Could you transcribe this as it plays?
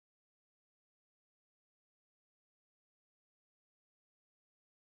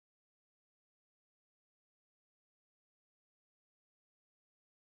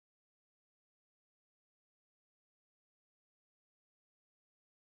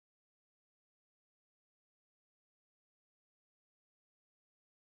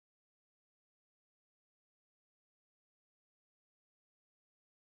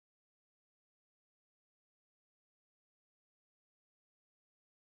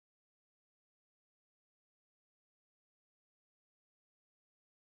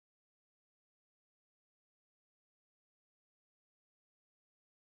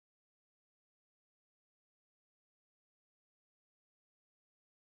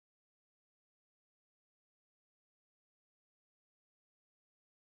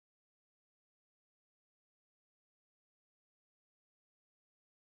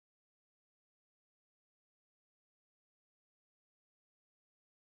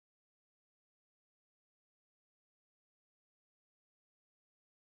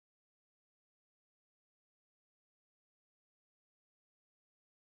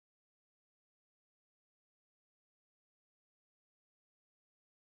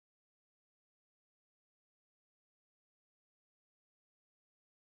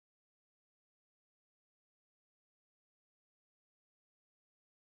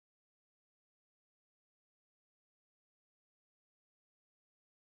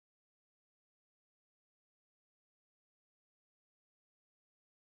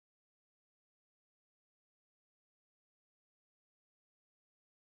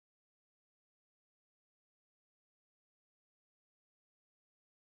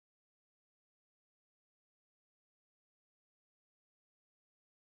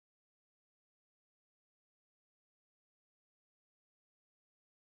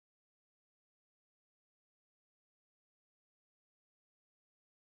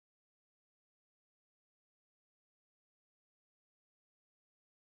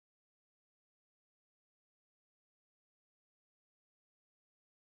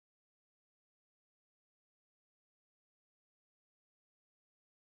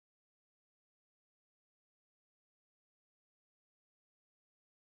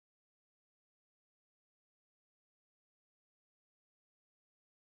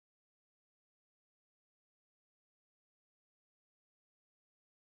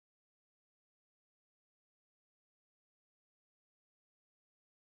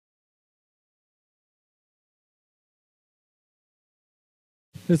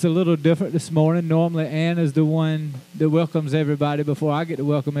It's a little different this morning. Normally, Ann is the one that welcomes everybody before I get to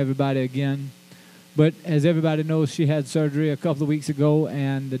welcome everybody again. But as everybody knows, she had surgery a couple of weeks ago,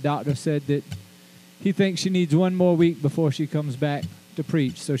 and the doctor said that he thinks she needs one more week before she comes back to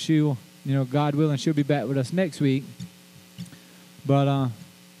preach. So she'll, God willing, she'll be back with us next week. But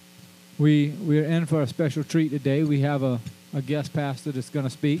we're in for a special treat today. We have a guest pastor that's going to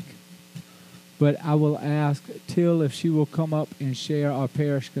speak. But I will ask Till if she will come up and share our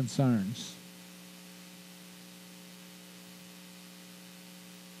parish concerns.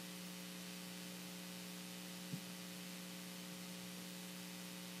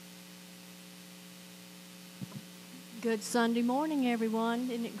 Good Sunday morning, everyone.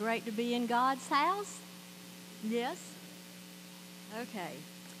 Isn't it great to be in God's house? Yes? Okay.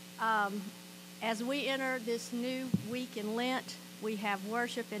 As we enter this new week in Lent, we have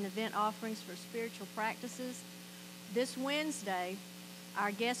worship and event offerings for spiritual practices. This Wednesday, our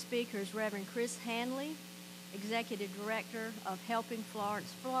guest speaker is Reverend Chris Hanley, Executive Director of Helping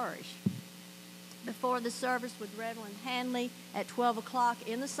Florence Flourish. Before the service with Reverend Hanley at 12 o'clock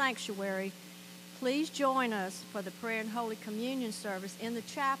in the sanctuary, please join us for the prayer and Holy Communion service in the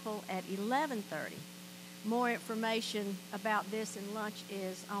chapel at 11:30. More information about this and lunch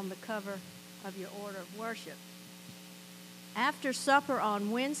is on the cover of your order of worship. After supper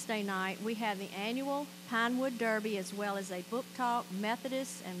on Wednesday night, we have the annual Pinewood Derby as well as a book talk,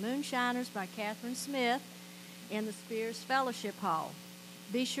 Methodists and Moonshiners by Catherine Smith in the Spears Fellowship Hall.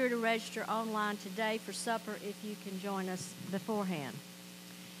 Be sure to register online today for supper if you can join us beforehand.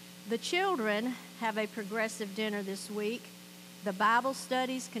 The children have a progressive dinner this week. The Bible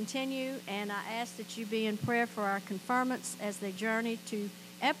studies continue, and I ask that you be in prayer for our confirmants as they journey to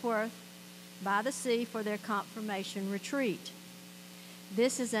Epworth by the sea for their confirmation retreat.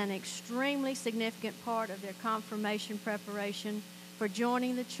 This is an extremely significant part of their confirmation preparation for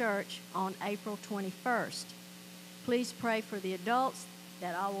joining the church on April 21st. Please pray for the adults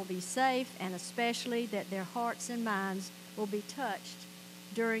that all will be safe, and especially that their hearts and minds will be touched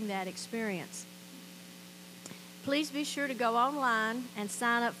during that experience. Please be sure to go online and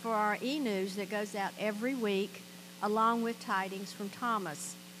sign up for our e-news that goes out every week, along with tidings from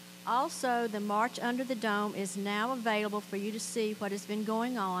Thomas. Also, the March Under the Dome is now available for you to see what has been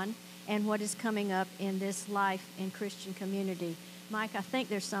going on and what is coming up in this life in Christian community. Mike, I think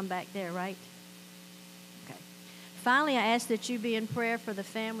there's some back there, right? Okay. Finally, I ask that you be in prayer for the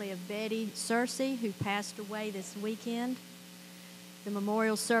family of Betty Searcy, who passed away this weekend. The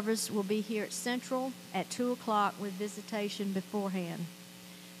memorial service will be here at Central at 2 o'clock with visitation beforehand.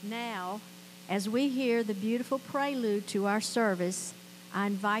 Now, as we hear the beautiful prelude to our service, I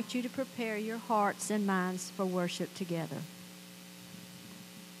invite you to prepare your hearts and minds for worship together.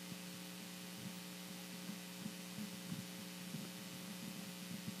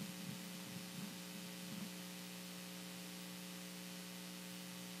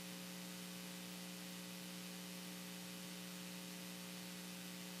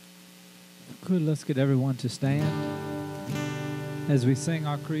 Good, let's get everyone to stand as we sing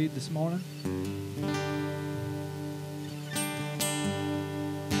our creed this morning.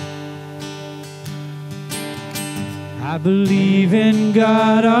 I believe in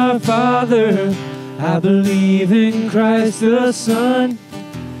God our Father, I believe in Christ the Son,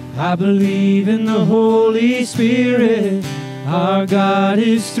 I believe in the Holy Spirit, our God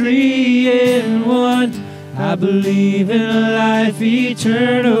is three in one. I believe in life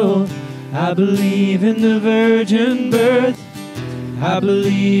eternal, I believe in the virgin birth, I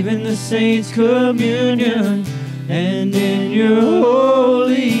believe in the saints' communion, and in your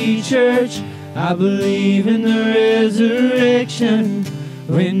holy church. I believe in the resurrection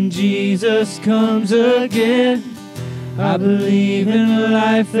when Jesus comes again. I believe in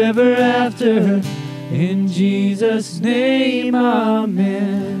life ever after. In Jesus' name,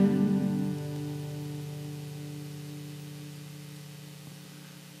 amen.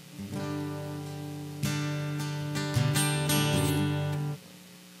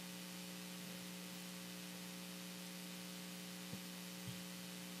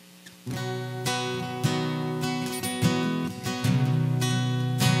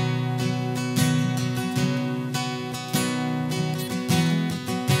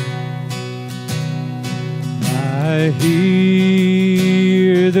 I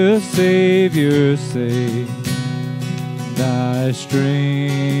hear the Savior say, thy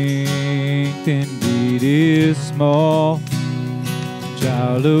strength indeed is small.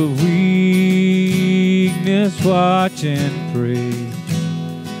 Child of weakness, watch and pray.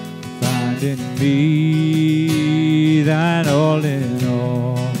 Find in me thine all in all.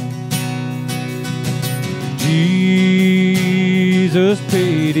 Jesus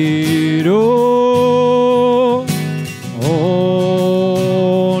paid paid it all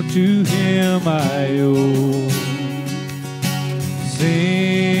to him I owe.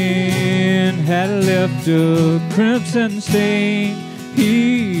 Sin had left a crimson stain,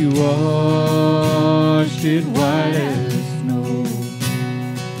 he washed it white as snow.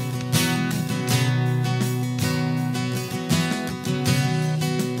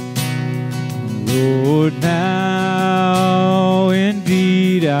 Lord, now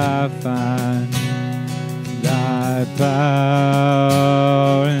indeed I find thy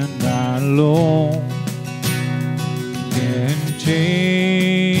power and thy alone can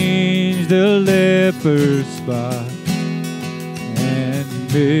change the leper's spot and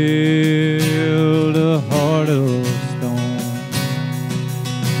build a heart of stone.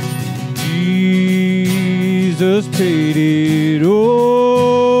 Jesus paid it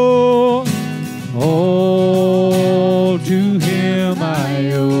all to him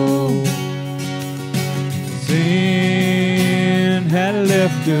I owe. Sin had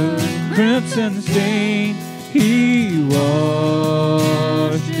left a crimson stain, he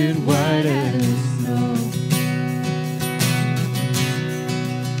washed it white as snow.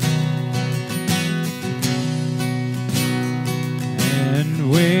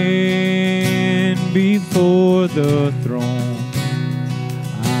 And when before the throne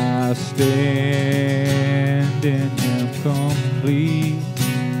I stand in him complete,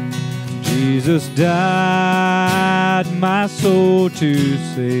 Jesus died my soul to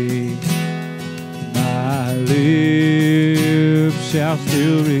save. My lips shall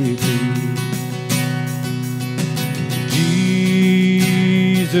still repeat,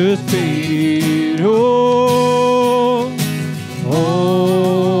 Jesus paid it all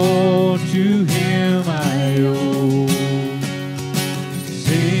to him I owe.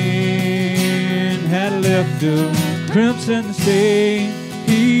 Sin had left a crimson stain,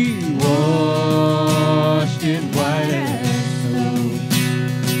 he washed it white as snow.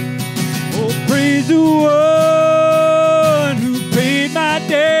 Oh, praise the one who paid my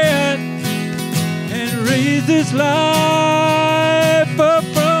debt and raised this life up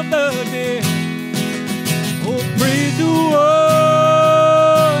from the dead. Oh, praise the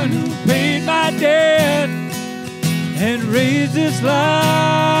one who paid my debt and raised this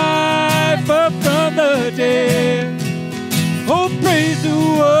life up from the dead. Oh, praise the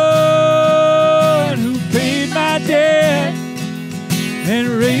one who paid my debt and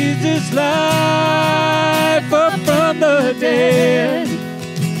raised his life up from the dead.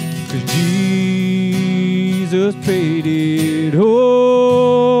 'Cause Jesus paid it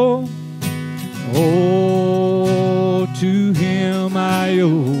all to him I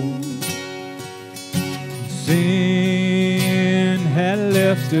owe. Sin had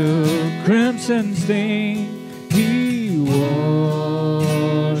left a crimson stain, he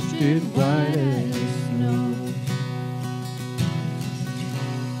washed it white as snow.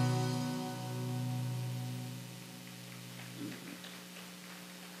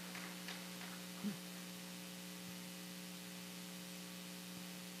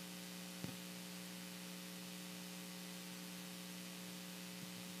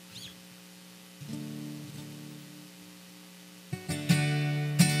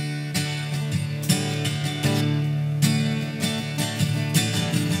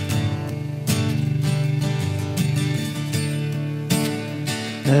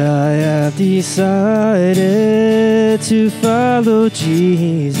 I have decided to follow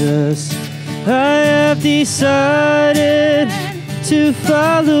Jesus. I have decided to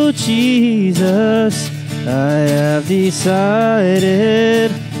follow Jesus. I have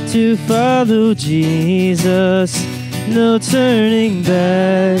decided to follow Jesus. No turning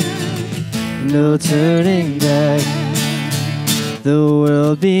back, no turning back. The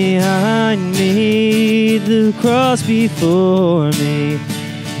world behind me, the cross before me.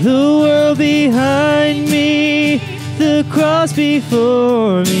 The world behind me, the cross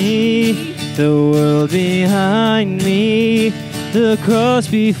before me. The world behind me, the cross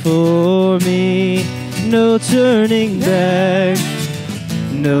before me. No turning back,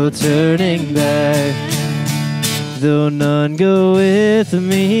 no turning back. Though none go with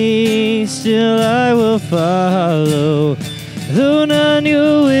me, still I will follow. Though none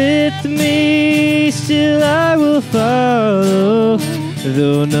go with me, still I will follow.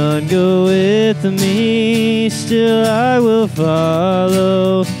 Though none go with me, still I will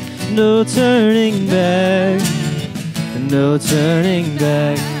follow. No turning back, no turning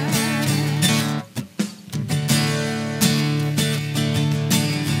back.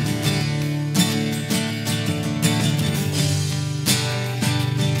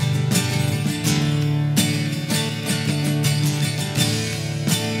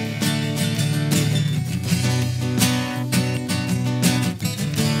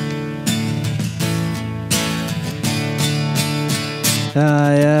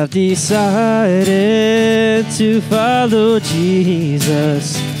 I have decided to follow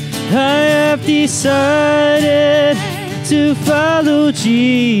Jesus. I have decided to follow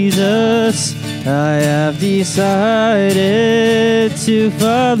Jesus. I have decided to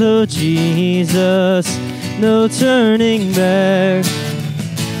follow Jesus. No turning back,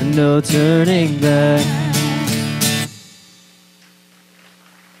 no turning back.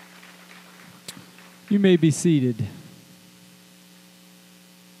 You may be seated.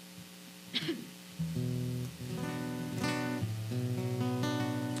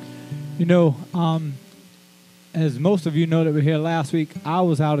 You know, as most of you know that were here last week, I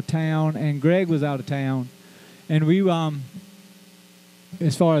was out of town and Greg was out of town. And we,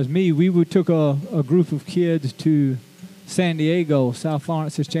 as far as me, we took a group of kids to San Diego. South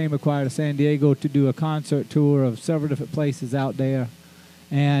Florence's Chamber Choir to San Diego to do a concert tour of several different places out there.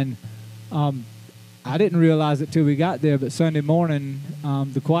 And I didn't realize it till we got there, but Sunday morning,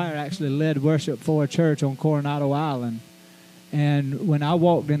 the choir actually led worship for a church on Coronado Island. And when I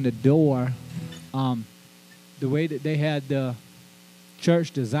walked in the door, the way that they had the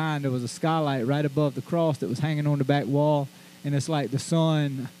church designed, there was a skylight right above the cross that was hanging on the back wall, and it's like the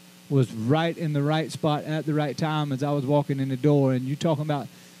sun was right in the right spot at the right time as I was walking in the door. And you talking about,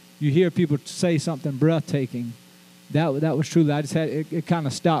 you hear people say something breathtaking. That was truly, I just had, it kind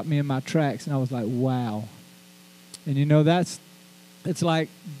of stopped me in my tracks, and I was like, wow. And you know, it's like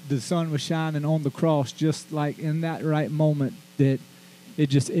the sun was shining on the cross just like in that right moment that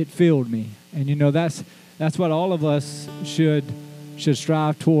it filled me. And you know, that's what all of us should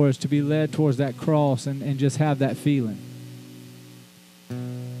strive towards, to be led towards that cross and just have that feeling.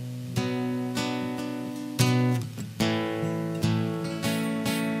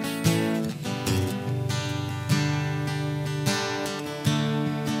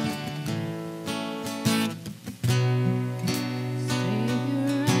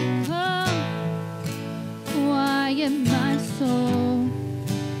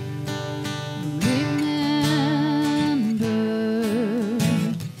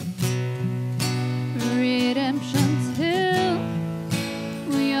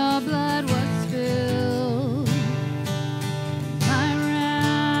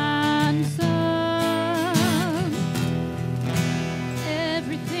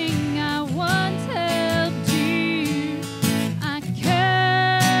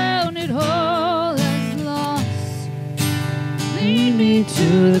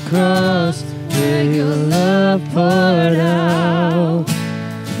 To the cross where your love poured out.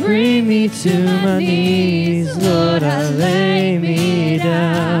 Bring me to my knees, Lord, I lay me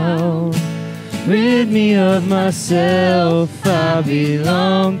down. Rid me of myself, I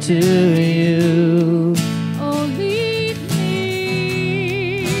belong to you. Oh, lead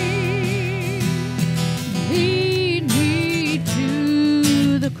me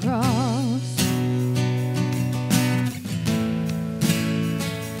to the cross.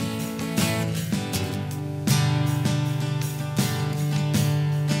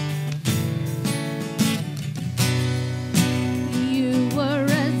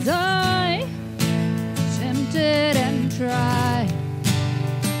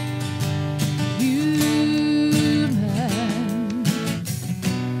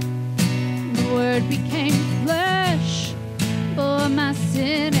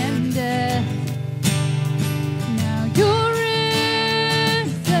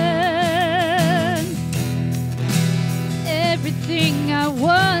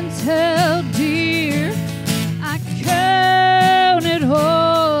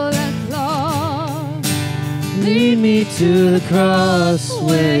 To the cross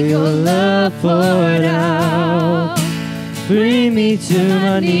where your love poured out. Bring me to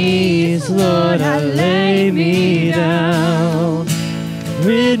my knees, Lord, I lay me down.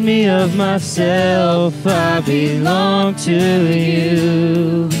 Rid me of myself, I belong to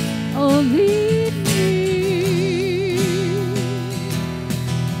you. Oh, lead me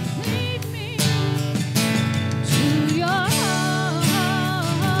to your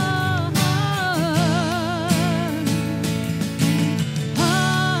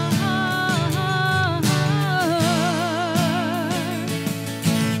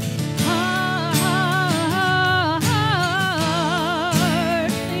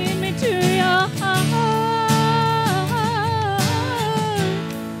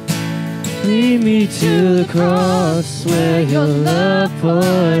Lead me to the cross where your love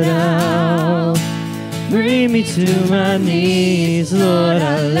poured out. Bring me to my knees, Lord,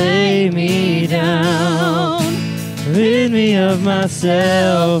 I lay me down. Rid me of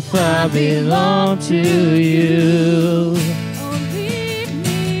myself, I belong to you.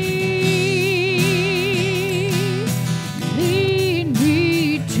 lead me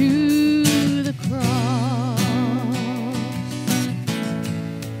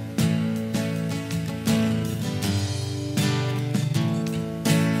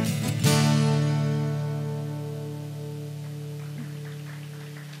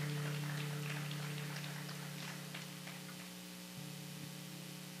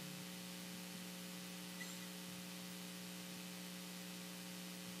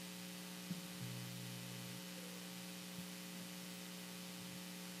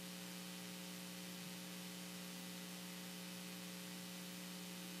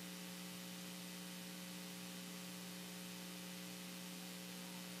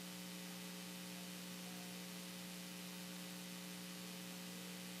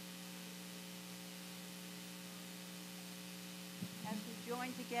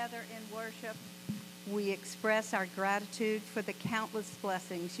join together in worship, we express our gratitude for the countless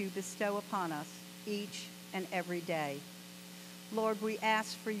blessings you bestow upon us each and every day. Lord, we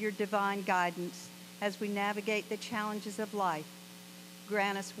ask for your divine guidance as we navigate the challenges of life.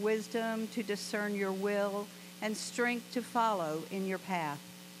 Grant us wisdom to discern your will and strength to follow in your path.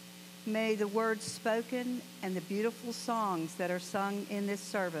 May the words spoken and the beautiful songs that are sung in this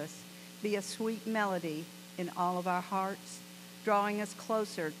service be a sweet melody in all of our hearts, drawing us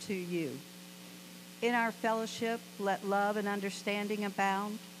closer to you. In our fellowship, let love and understanding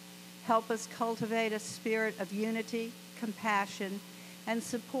abound. Help us cultivate a spirit of unity, compassion, and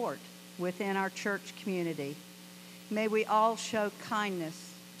support within our church community. May we all show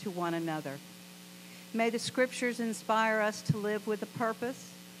kindness to one another. May the scriptures inspire us to live with a purpose,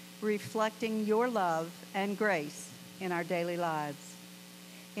 reflecting your love and grace in our daily lives.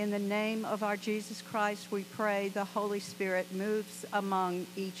 In the name of our Jesus Christ, we pray the Holy Spirit moves among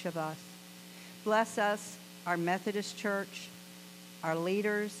each of us. Bless us, our Methodist Church, our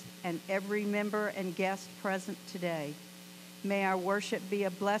leaders, and every member and guest present today. May our worship be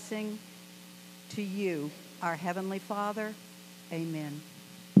a blessing to you, our Heavenly Father. Amen.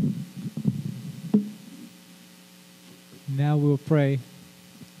 Now we'll pray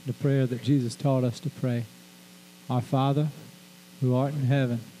the prayer that Jesus taught us to pray. Our Father, who art in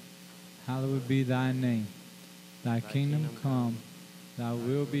heaven, hallowed be thy name. Thy kingdom come, thy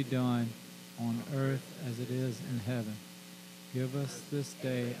will be done on earth as it is in heaven. Give us this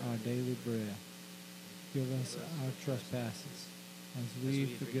day our daily bread. Give us our trespasses, as we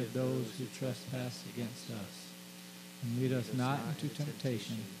forgive those who trespass against us. And lead us not into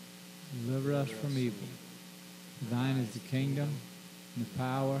temptation. Deliver us from evil. Thine is the kingdom, and the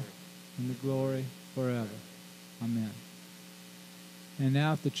power, and the glory forever. Amen. And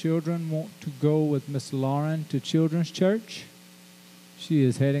now if the children want to go with Miss Lauren to Children's Church, she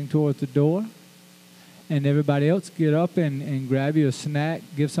is heading toward the door. And everybody else, get up and grab you a snack,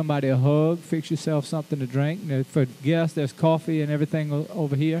 give somebody a hug, fix yourself something to drink. And for guests, there's coffee and everything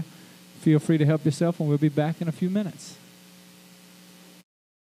over here. Feel free to help yourself, and we'll be back in a few minutes.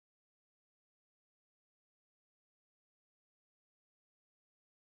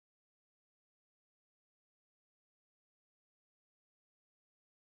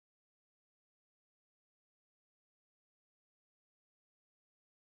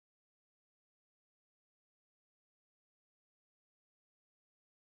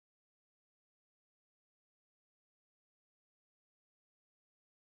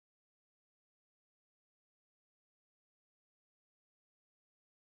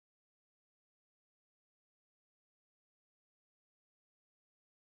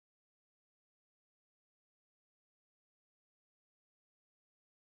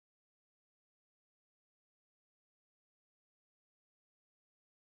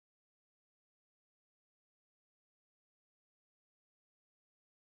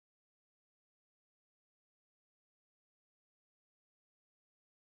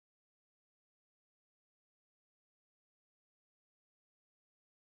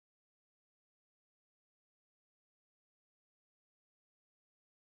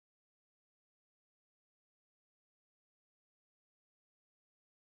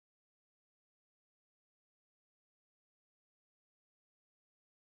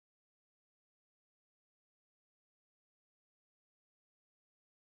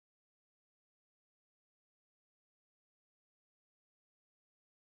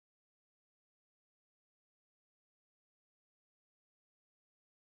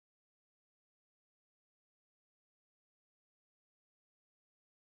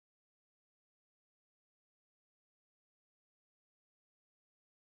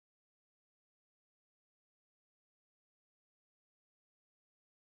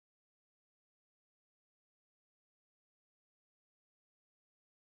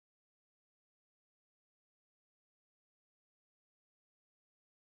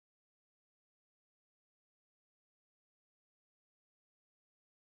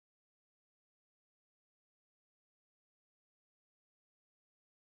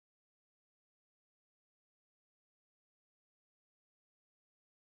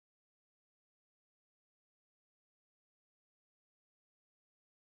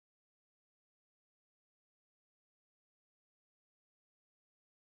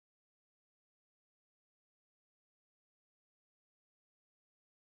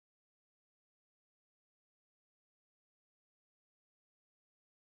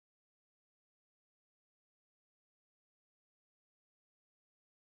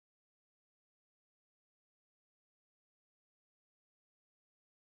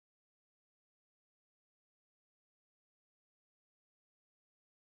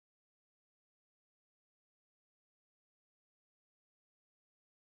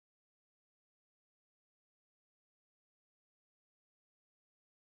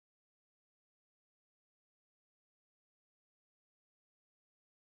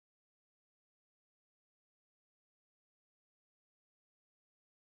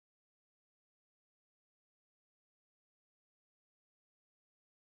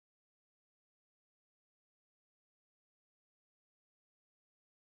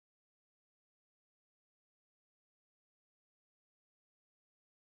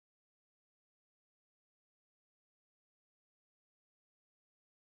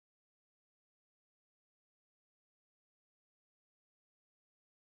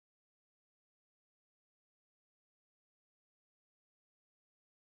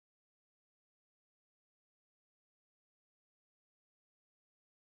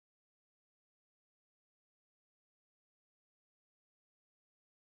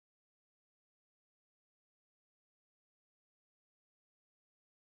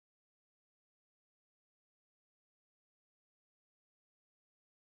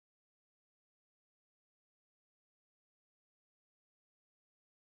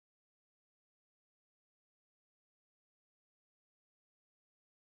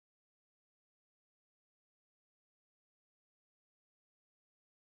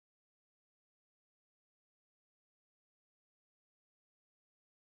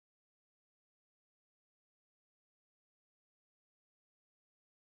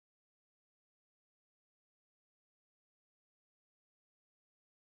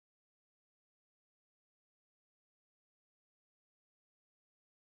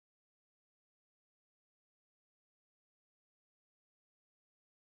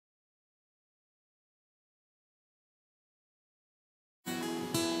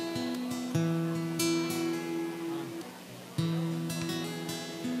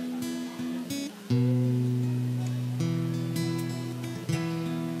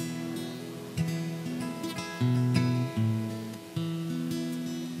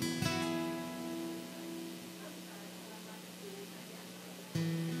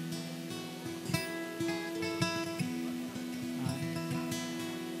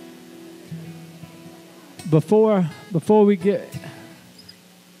 before we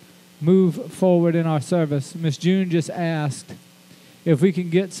move forward in our service, Miss June just asked if we can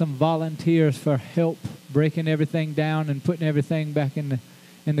get some volunteers for help breaking everything down and putting everything back in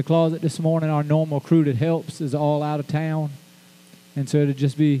the closet this morning. Our normal crew that helps is all out of town, and so it'll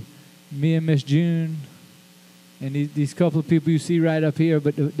just be me and Miss June and these couple of people you see right up here.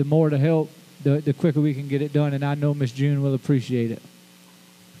 But the more to help, the quicker we can get it done, and I know Miss June will appreciate it.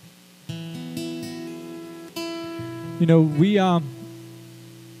 You know,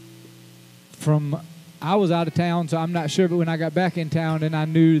 I was out of town, so I'm not sure, but when I got back in town, then I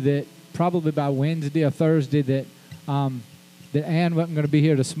knew that probably by Wednesday or Thursday that Ann wasn't going to be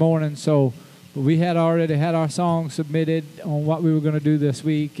here this morning. So we had already had our song submitted on what we were going to do this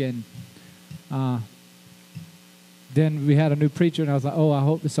week, and then we had a new preacher, and I was like, oh, I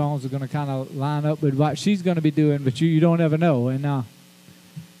hope the songs are going to kind of line up with what she's going to be doing, but you don't ever know. And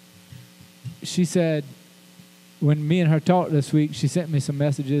she said, when me and her talked this week, she sent me some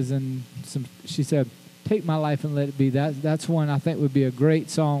messages, and she said, "Take My Life and Let It Be." That's one I think would be a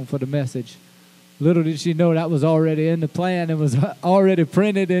great song for the message. Little did she know that was already in the plan and was already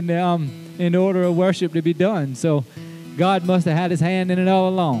printed in the order of worship to be done. So God must have had his hand in it all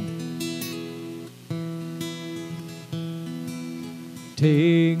along.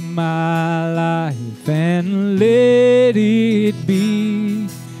 Take my life and let it be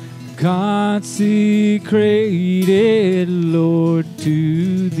consecrated, Lord,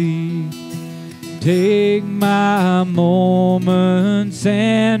 to thee. Take my moments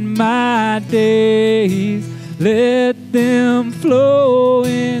and my days, let them flow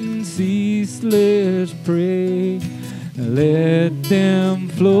in ceaseless praise. Let them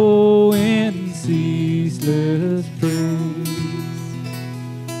flow in ceaseless praise.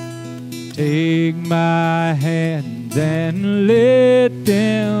 Take my hands and let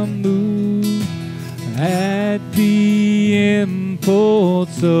them move at the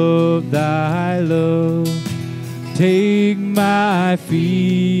impulse of thy love. Take my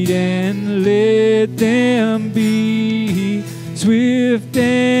feet and let them be swift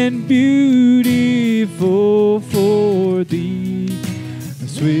and beautiful for thee.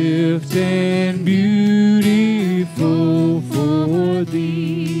 Swift and beautiful for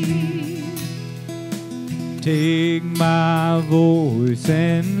thee. Take my voice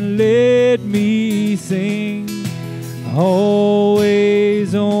and let me sing,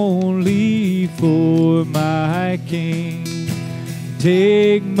 always only for my King.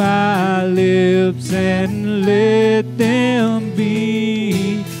 Take my lips and let them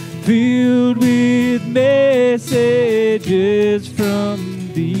be filled with messages from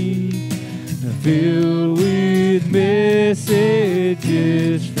thee. Filled with messages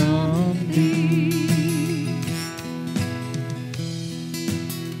from thee.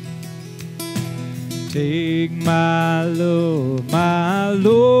 Take my love, my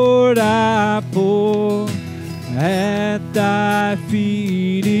Lord, I pour at thy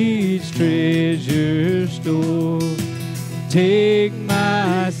feet each treasure store. Take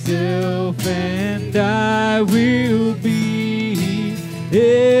myself and I will be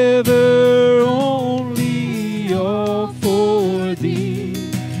ever only all for thee.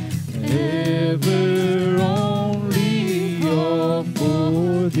 Ever only all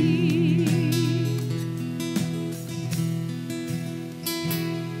for thee.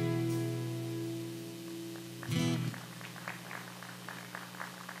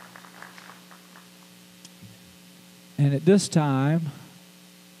 And at this time,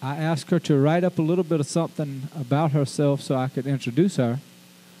 I asked her to write up a little bit of something about herself so I could introduce her,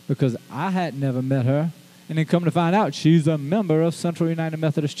 because I had never met her. And then come to find out, she's a member of Central United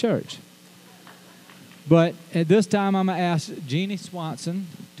Methodist Church. But at this time, I'm going to ask Jeannie Swanson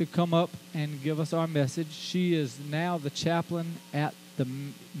to come up and give us our message. She is now the chaplain at the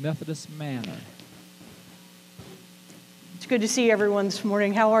Methodist Manor. It's good to see everyone this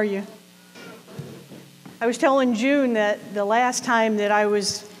morning. How are you? I was telling June that the last time that I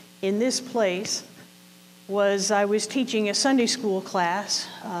was in this place was I was teaching a Sunday school class,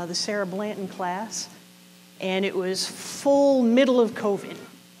 the Sarah Blanton class, and it was full middle of COVID.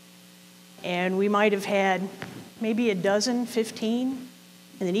 And we might have had maybe a dozen, 15,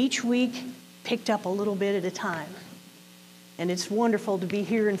 and then each week picked up a little bit at a time. And it's wonderful to be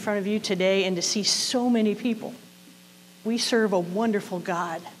here in front of you today and to see so many people. We serve a wonderful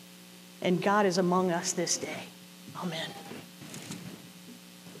God, and God is among us this day. Amen.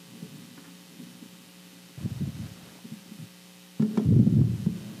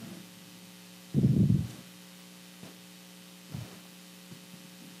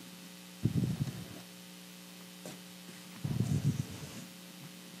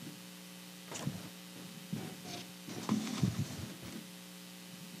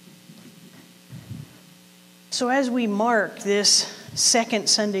 So as we mark this second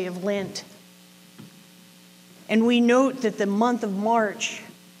Sunday of Lent, and we note that the month of March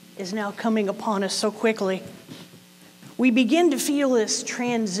is now coming upon us so quickly, we begin to feel this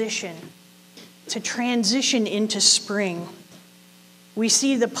transition into spring. We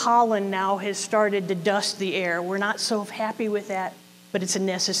see the pollen now has started to dust the air. We're not so happy with that, but it's a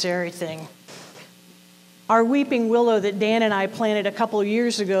necessary thing. Our weeping willow that Dan and I planted a couple of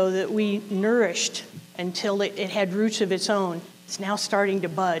years ago that we nourished until it had roots of its own, is now starting to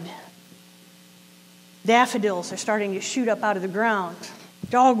bud. Daffodils are starting to shoot up out of the ground.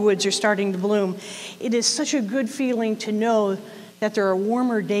 Dogwoods are starting to bloom. It is such a good feeling to know that there are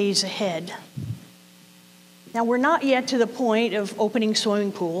warmer days ahead. Now, we're not yet to the point of opening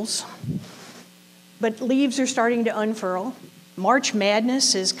swimming pools, but leaves are starting to unfurl. March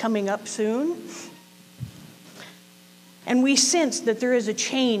Madness is coming up soon. And we sense that there is a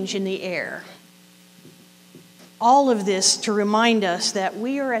change in the air. All of this to remind us that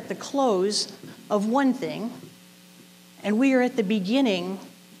we are at the close of one thing, and we are at the beginning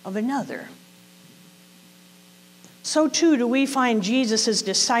of another. So too do we find Jesus'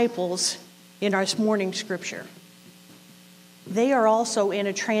 disciples in our morning scripture. They are also in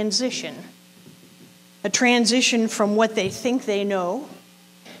a transition from what they think they know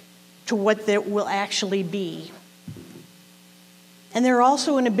to what there will actually be. And they're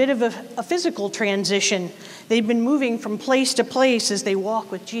also in a bit of a physical transition. They've been moving from place to place as they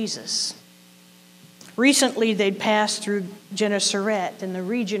walk with Jesus. Recently, they'd passed through Gennesaret and the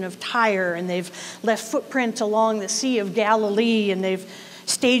region of Tyre, and they've left footprints along the Sea of Galilee, and they've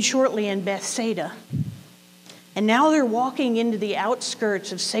stayed shortly in Bethsaida. And now they're walking into the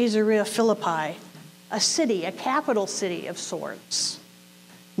outskirts of Caesarea Philippi, a capital city of sorts,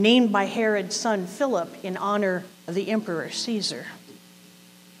 named by Herod's son Philip in honor of the Emperor Caesar.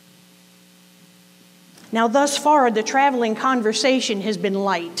 Now, thus far, the traveling conversation has been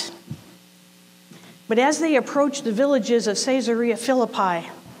light. But as they approach the villages of Caesarea Philippi,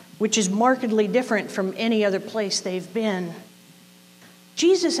 which is markedly different from any other place they've been,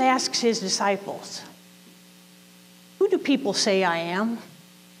 Jesus asks his disciples, "Who do people say I am?"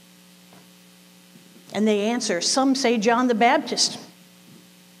 And they answer, "Some say John the Baptist.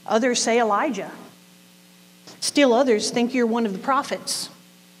 Others say Elijah. Still others think you're one of the prophets."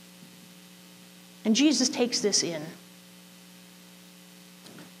 And Jesus takes this in.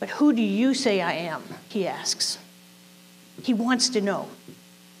 "But who do you say I am?" he asks. He wants to know.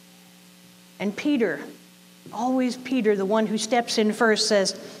 And Peter, always Peter, the one who steps in first,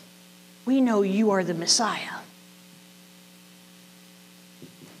 says, "We know you are the Messiah."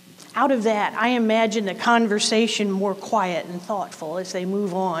 Out of that, I imagine the conversation more quiet and thoughtful as they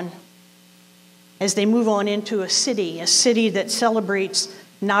move on. As they move on into a city that celebrates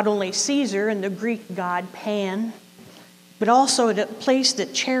not only Caesar and the Greek god Pan, but also a place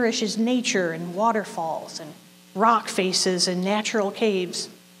that cherishes nature and waterfalls and rock faces and natural caves.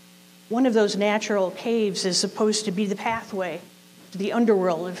 One of those natural caves is supposed to be the pathway to the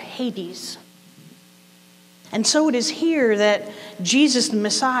underworld of Hades. And so it is here that Jesus the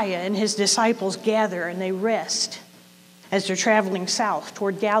Messiah and his disciples gather and they rest as they're traveling south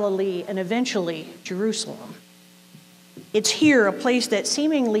toward Galilee and eventually Jerusalem. It's here, a place that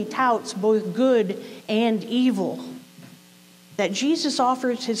seemingly touts both good and evil, that Jesus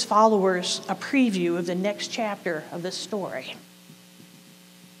offers his followers a preview of the next chapter of the story.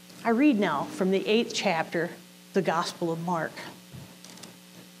 I read now from the 8th chapter, the Gospel of Mark.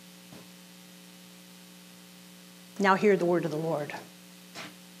 Now hear the word of the Lord.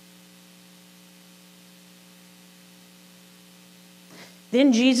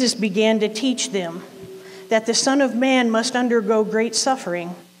 Then Jesus began to teach them that the Son of Man must undergo great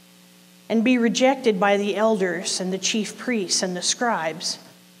suffering and be rejected by the elders and the chief priests and the scribes,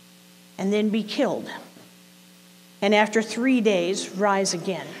 and then be killed, and after 3 days rise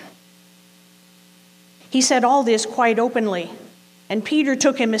again. He said all this quite openly, and Peter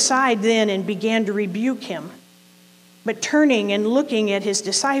took him aside then and began to rebuke him. But turning and looking at his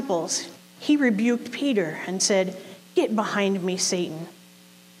disciples, he rebuked Peter and said, "Get behind me, Satan,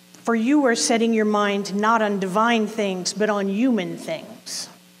 for you are setting your mind not on divine things, but on human things."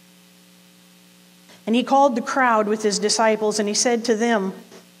 And he called the crowd with his disciples, and he said to them,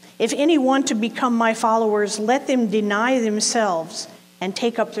 "If any want to become my followers, let them deny themselves and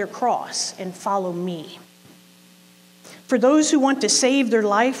take up their cross and follow me. For those who want to save their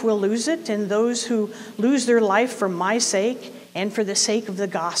life will lose it, and those who lose their life for my sake and for the sake of the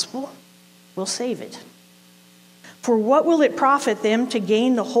gospel will save it. For what will it profit them to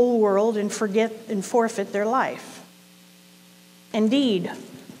gain the whole world and forfeit their life? Indeed,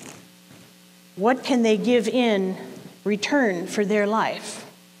 What can they give in return for their life?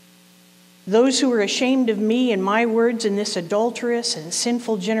 Those who are ashamed of me and my words in this adulterous and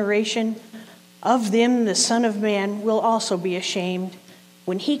sinful generation, of them the Son of Man will also be ashamed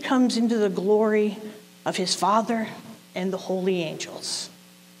when he comes into the glory of his Father and the holy angels.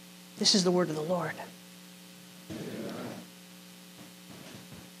 This is the word of the Lord.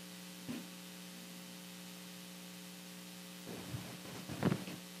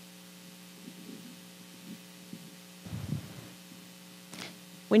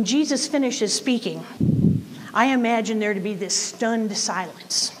 When Jesus finishes speaking, I imagine there to be this stunned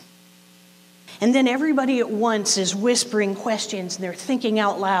silence. And then everybody at once is whispering questions, and they're thinking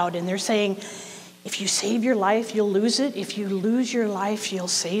out loud, and they're saying, if you save your life, you'll lose it. If you lose your life, you'll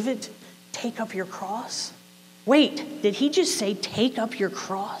save it. Take up your cross. Wait, did he just say, take up your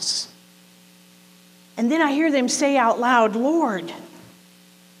cross? And then I hear them say out loud, Lord,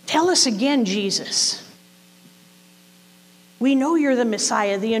 tell us again, Jesus. We know you're the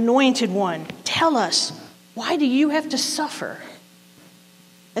Messiah, the anointed one. Tell us, why do you have to suffer?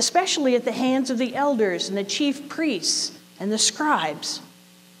 Especially at the hands of the elders and the chief priests and the scribes.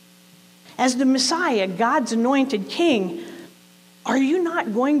 As the Messiah, God's anointed king, are you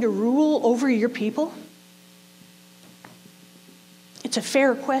not going to rule over your people? It's a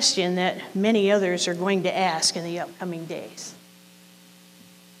fair question that many others are going to ask in the upcoming days.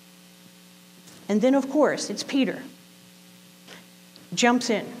 And then, of course, it's Peter. Jumps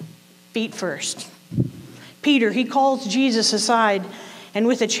in, feet first. Peter, he calls Jesus aside, and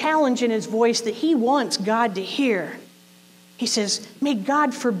with a challenge in his voice that he wants God to hear, he says, may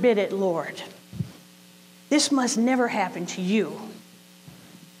God forbid it, Lord. This must never happen to you.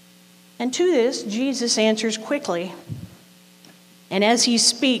 And to this, Jesus answers quickly. And as he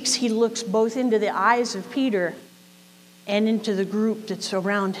speaks, he looks both into the eyes of Peter and into the group that's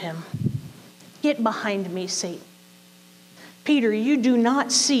around him. Get behind me, Satan. Peter, you do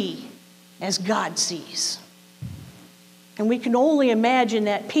not see as God sees. And we can only imagine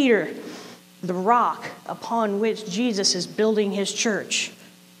that Peter, the rock upon which Jesus is building his church,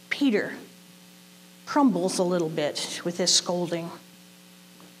 Peter crumbles a little bit with this scolding.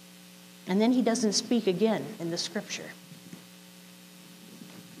 And then he doesn't speak again in the scripture.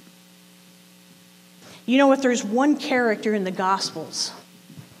 You know, if there's one character in the Gospels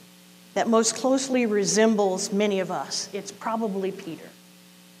that most closely resembles many of us, it's probably Peter.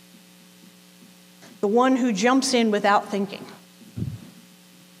 The one who jumps in without thinking.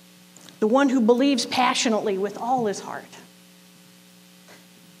 The one who believes passionately with all his heart.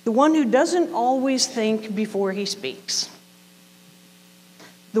 The one who doesn't always think before he speaks.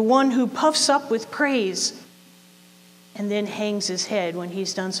 The one who puffs up with praise and then hangs his head when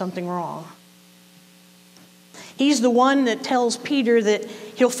he's done something wrong. He's the one that tells Peter that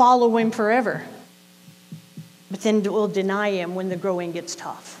he'll follow him forever, but then will deny him when the going gets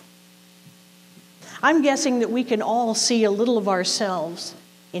tough. I'm guessing that we can all see a little of ourselves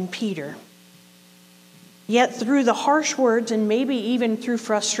in Peter. Yet through the harsh words and maybe even through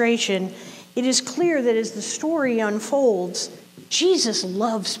frustration, it is clear that as the story unfolds, Jesus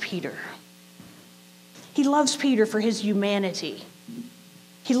loves Peter. He loves Peter for his humanity.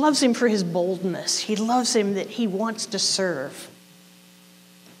 He loves him for his boldness. He loves him that he wants to serve.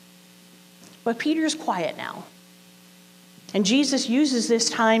 But Peter's quiet now. And Jesus uses this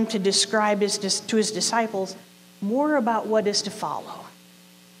time to describe to his disciples more about what is to follow.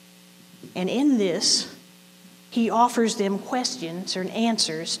 And in this, he offers them questions or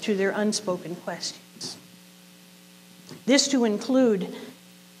answers to their unspoken questions. This to include,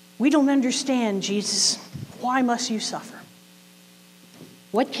 we don't understand, Jesus. Why must you suffer?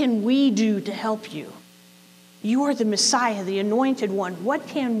 What can we do to help you? You are the Messiah, the anointed one. What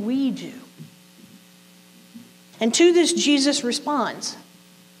can we do? And to this, Jesus responds,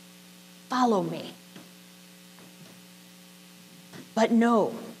 follow me. But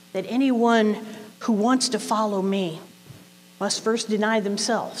know that anyone who wants to follow me must first deny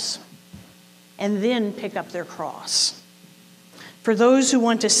themselves and then pick up their cross. For those who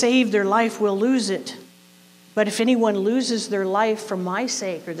want to save their life will lose it. But if anyone loses their life for my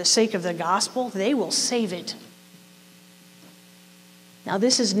sake or the sake of the gospel, they will save it. Now,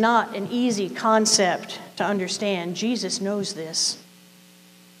 this is not an easy concept to understand. Jesus knows this.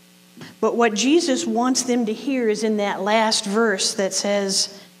 But what Jesus wants them to hear is in that last verse that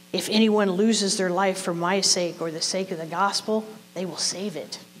says, if anyone loses their life for my sake or the sake of the gospel, they will save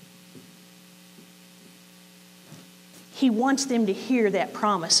it. He wants them to hear that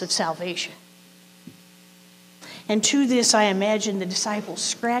promise of salvation. And to this, I imagine the disciples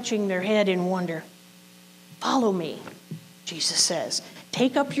scratching their head in wonder. Follow me, Jesus says.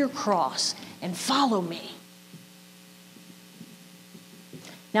 Take up your cross and follow me.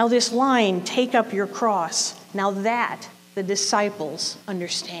 Now this line, take up your cross, now that the disciples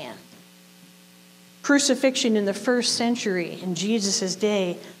understand. Crucifixion in the first century in Jesus'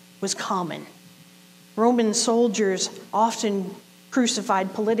 day was common. Roman soldiers often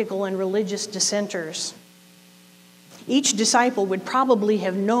crucified political and religious dissenters. Each disciple would probably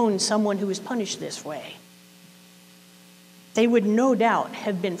have known someone who was punished this way. They would no doubt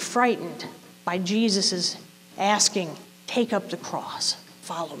have been frightened by Jesus' asking, take up the cross,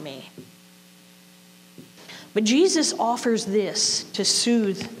 follow me. But Jesus offers this to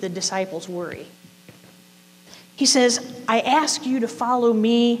soothe the disciples' worry. He says, I ask you to follow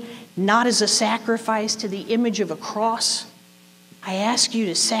me not as a sacrifice to the image of a cross. I ask you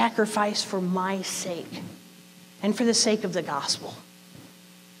to sacrifice for my sake and for the sake of the gospel.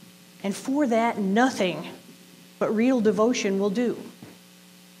 And for that, nothing but real devotion will do.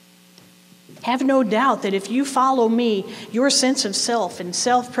 Have no doubt that if you follow me, your sense of self and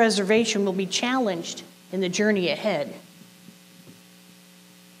self-preservation will be challenged in the journey ahead.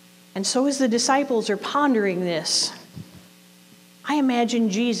 And so as the disciples are pondering this, I imagine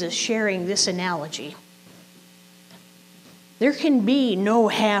Jesus sharing this analogy. There can be no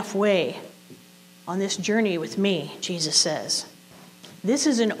halfway on this journey with me, Jesus says. This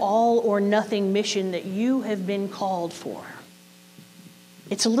is an all or nothing mission that you have been called for.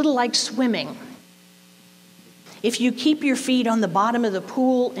 It's a little like swimming. If you keep your feet on the bottom of the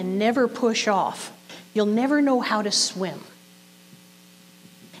pool and never push off, you'll never know how to swim.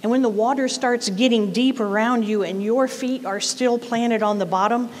 And when the water starts getting deep around you and your feet are still planted on the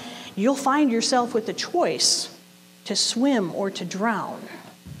bottom, you'll find yourself with a choice to swim or to drown.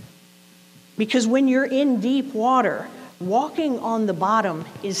 Because when you're in deep water, walking on the bottom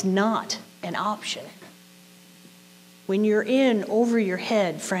is not an option. When you're in over your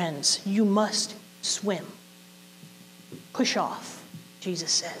head, friends, you must swim. Push off,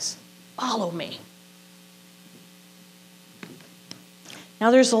 Jesus says. Follow me. Now,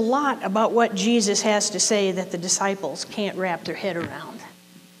 there's a lot about what Jesus has to say that the disciples can't wrap their head around.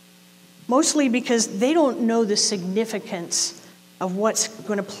 Mostly because they don't know the significance of what's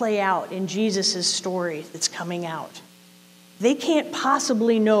going to play out in Jesus' story that's coming out. They can't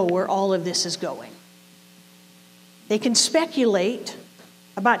possibly know where all of this is going. They can speculate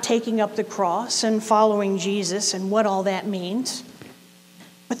about taking up the cross and following Jesus and what all that means.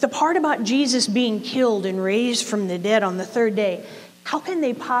 But the part about Jesus being killed and raised from the dead on the third day, how can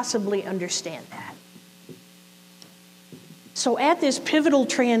they possibly understand that? So at this pivotal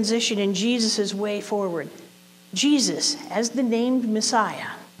transition in Jesus' way forward, Jesus, as the named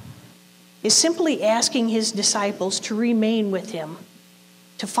Messiah, is simply asking his disciples to remain with him,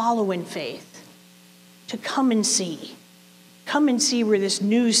 to follow in faith, to come and see where this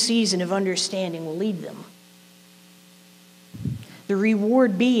new season of understanding will lead them. The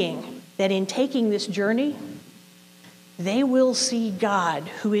reward being that in taking this journey, they will see God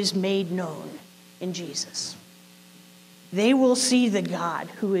who is made known in Jesus. They will see the God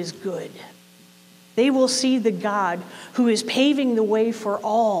who is good. They will see the God who is paving the way for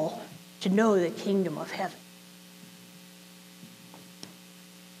all to know the kingdom of heaven.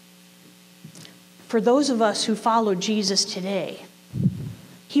 For those of us who follow Jesus today,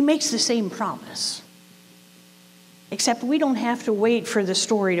 he makes the same promise. Except we don't have to wait for the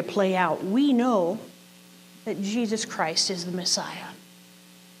story to play out. We know that Jesus Christ is the Messiah.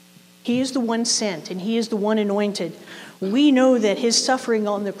 He is the one sent and he is the one anointed. We know that his suffering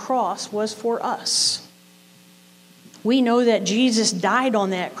on the cross was for us. We know that Jesus died on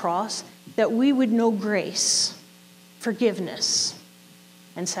that cross that we would know grace, forgiveness,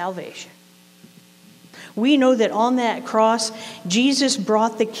 and salvation. We know that on that cross, Jesus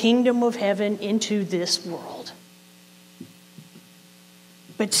brought the kingdom of heaven into this world.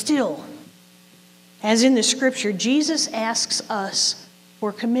 But still, as in the scripture, Jesus asks us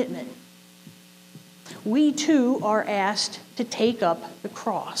for commitment. We too are asked to take up the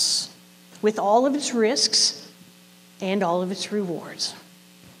cross with all of its risks and all of its rewards.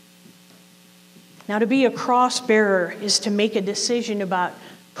 Now, to be a cross bearer is to make a decision about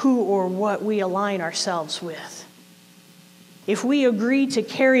who or what we align ourselves with. If we agree to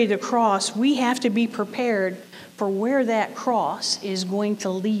carry the cross, we have to be prepared for where that cross is going to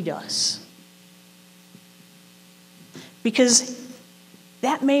lead us. Because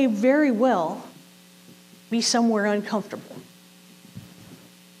that may very well be somewhere uncomfortable.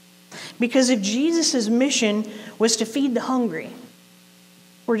 Because if Jesus' mission was to feed the hungry,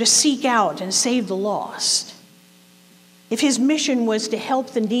 or to seek out and save the lost, if his mission was to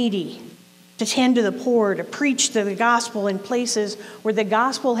help the needy, to tend to the poor, to preach the gospel in places where the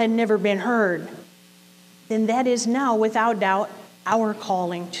gospel had never been heard, then that is now, without doubt, our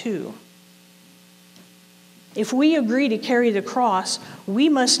calling too. If we agree to carry the cross, we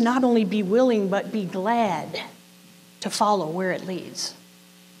must not only be willing, but be glad to follow where it leads.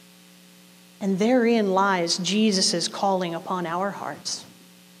 And therein lies Jesus' calling upon our hearts.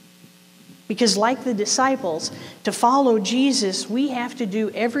 Because like the disciples, to follow Jesus, we have to do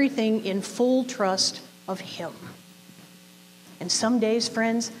everything in full trust of Him. And some days,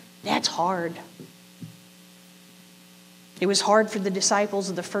 friends, that's hard. It was hard for the disciples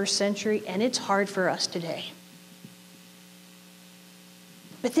of the first century, and it's hard for us today.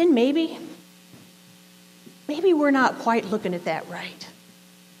 But then maybe we're not quite looking at that right.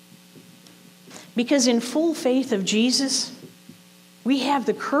 Because in full faith of Jesus, we have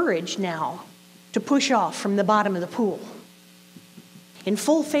the courage now to push off from the bottom of the pool. In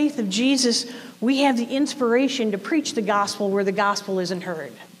full faith of Jesus, we have the inspiration to preach the gospel where the gospel isn't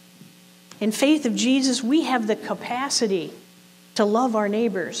heard. In faith of Jesus, we have the capacity to love our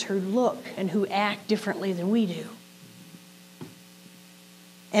neighbors who look and who act differently than we do.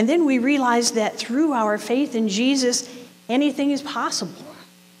 And then we realize that through our faith in Jesus, anything is possible.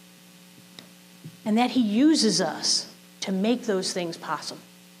 And that He uses us to make those things possible.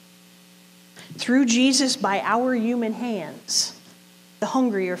 Through Jesus, by our human hands, the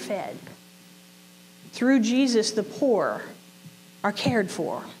hungry are fed. Through Jesus, the poor are cared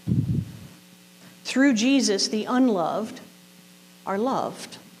for. Through Jesus, the unloved are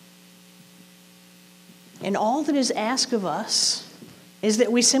loved. And all that is asked of us is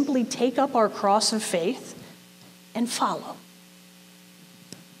that we simply take up our cross of faith and follow.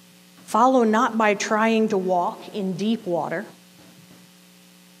 Follow not by trying to walk in deep water,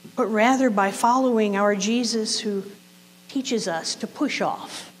 but rather by following our Jesus who teaches us to push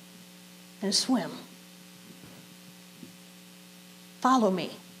off and swim. Follow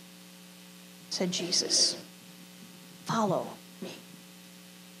me, said Jesus. Follow me.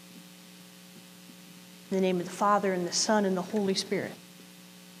 In the name of the Father, and the Son, and the Holy Spirit.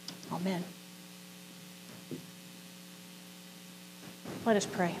 Amen. Let us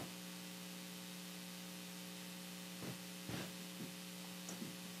pray.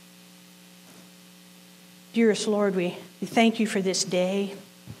 Dearest Lord, we thank you for this day,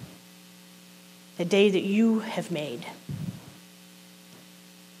 a day that you have made.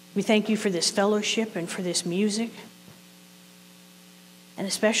 We thank you for this fellowship and for this music. And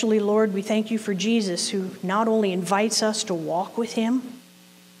especially, Lord, we thank you for Jesus, who not only invites us to walk with Him,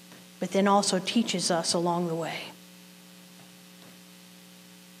 but then also teaches us along the way.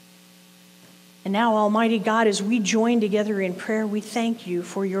 And now, Almighty God, as we join together in prayer, we thank you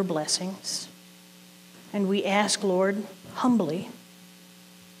for your blessings. And we ask, Lord, humbly,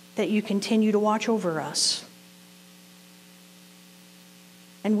 that you continue to watch over us.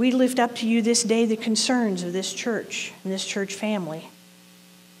 And we lift up to you this day the concerns of this church and this church family.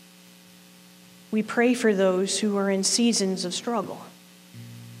 We pray for those who are in seasons of struggle.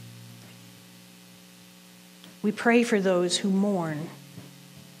 We pray for those who mourn.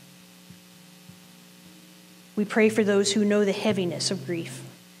 We pray for those who know the heaviness of grief.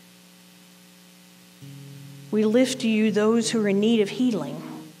 We lift to you those who are in need of healing.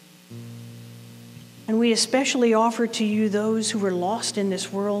 And we especially offer to you those who are lost in this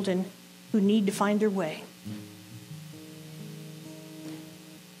world and who need to find their way.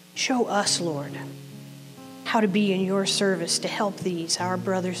 Show us, Lord, how to be in your service to help these, our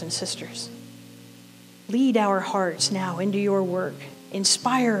brothers and sisters. Lead our hearts now into your work.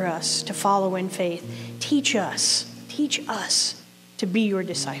 Inspire us to follow in faith. Teach us to be your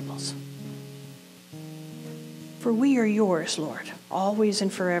disciples. For we are yours, Lord, always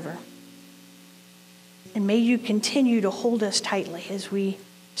and forever. And may you continue to hold us tightly as we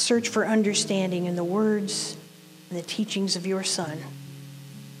search for understanding in the words and the teachings of your Son.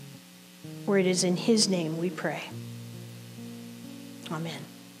 For it is in his name we pray. Amen.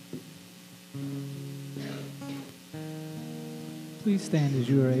 Please stand as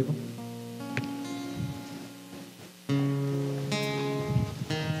you are able.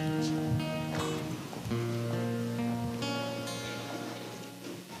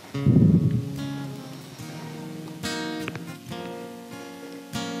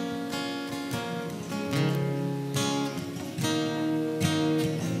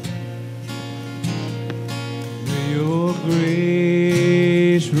 Your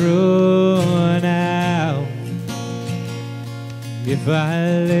grace run out if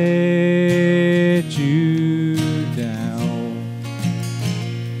I let you down,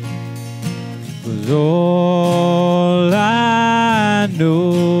 'cause all I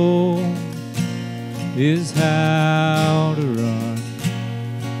know is how to run.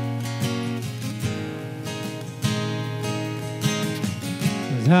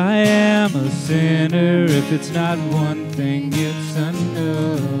 'Cause I am a sinner. If it's not one thing, it's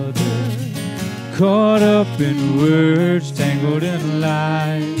another. Caught up in words, tangled in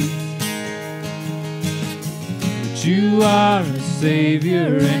lies. But you are a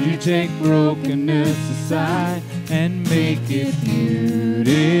Savior, and you take brokenness aside and make it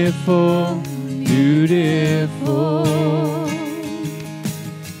beautiful, beautiful.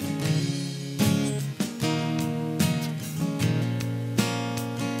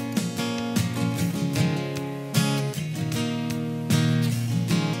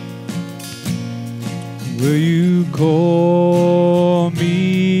 Will you call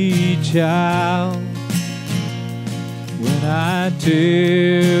me child when I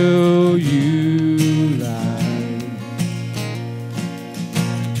tell you lies?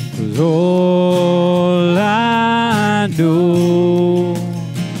 'Cause all I know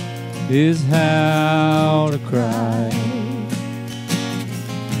is how to cry.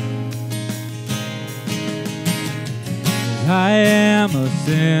 I am a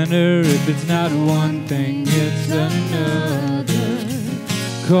sinner. If it's not one thing, it's another.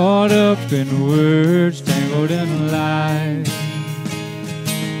 Caught up in words, tangled in lies.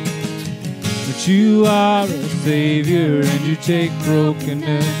 But you are a Savior, and you take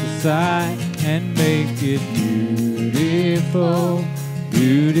brokenness aside and make it beautiful,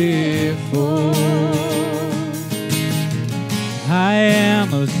 beautiful. I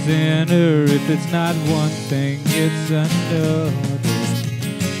am a sinner. If it's not one thing, it's another.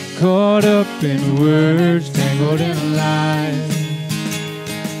 Caught up in words, tangled in lies.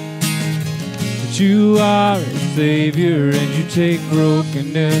 But you are a Savior, and you take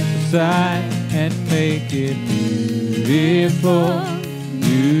brokenness aside and make it beautiful,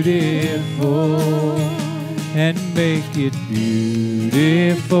 beautiful. And make it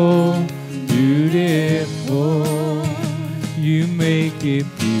beautiful, beautiful. You make it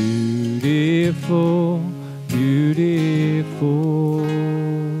beautiful, beautiful.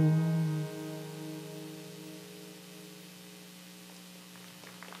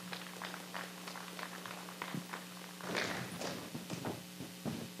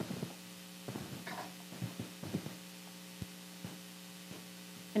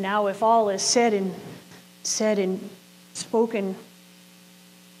 And now, if all is said and spoken,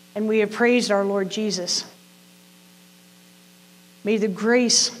 and we have praised our Lord Jesus, may the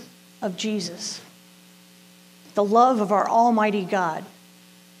grace of Jesus, the love of our Almighty God,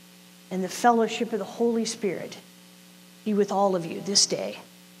 and the fellowship of the Holy Spirit be with all of you this day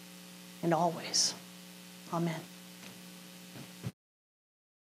and always. Amen.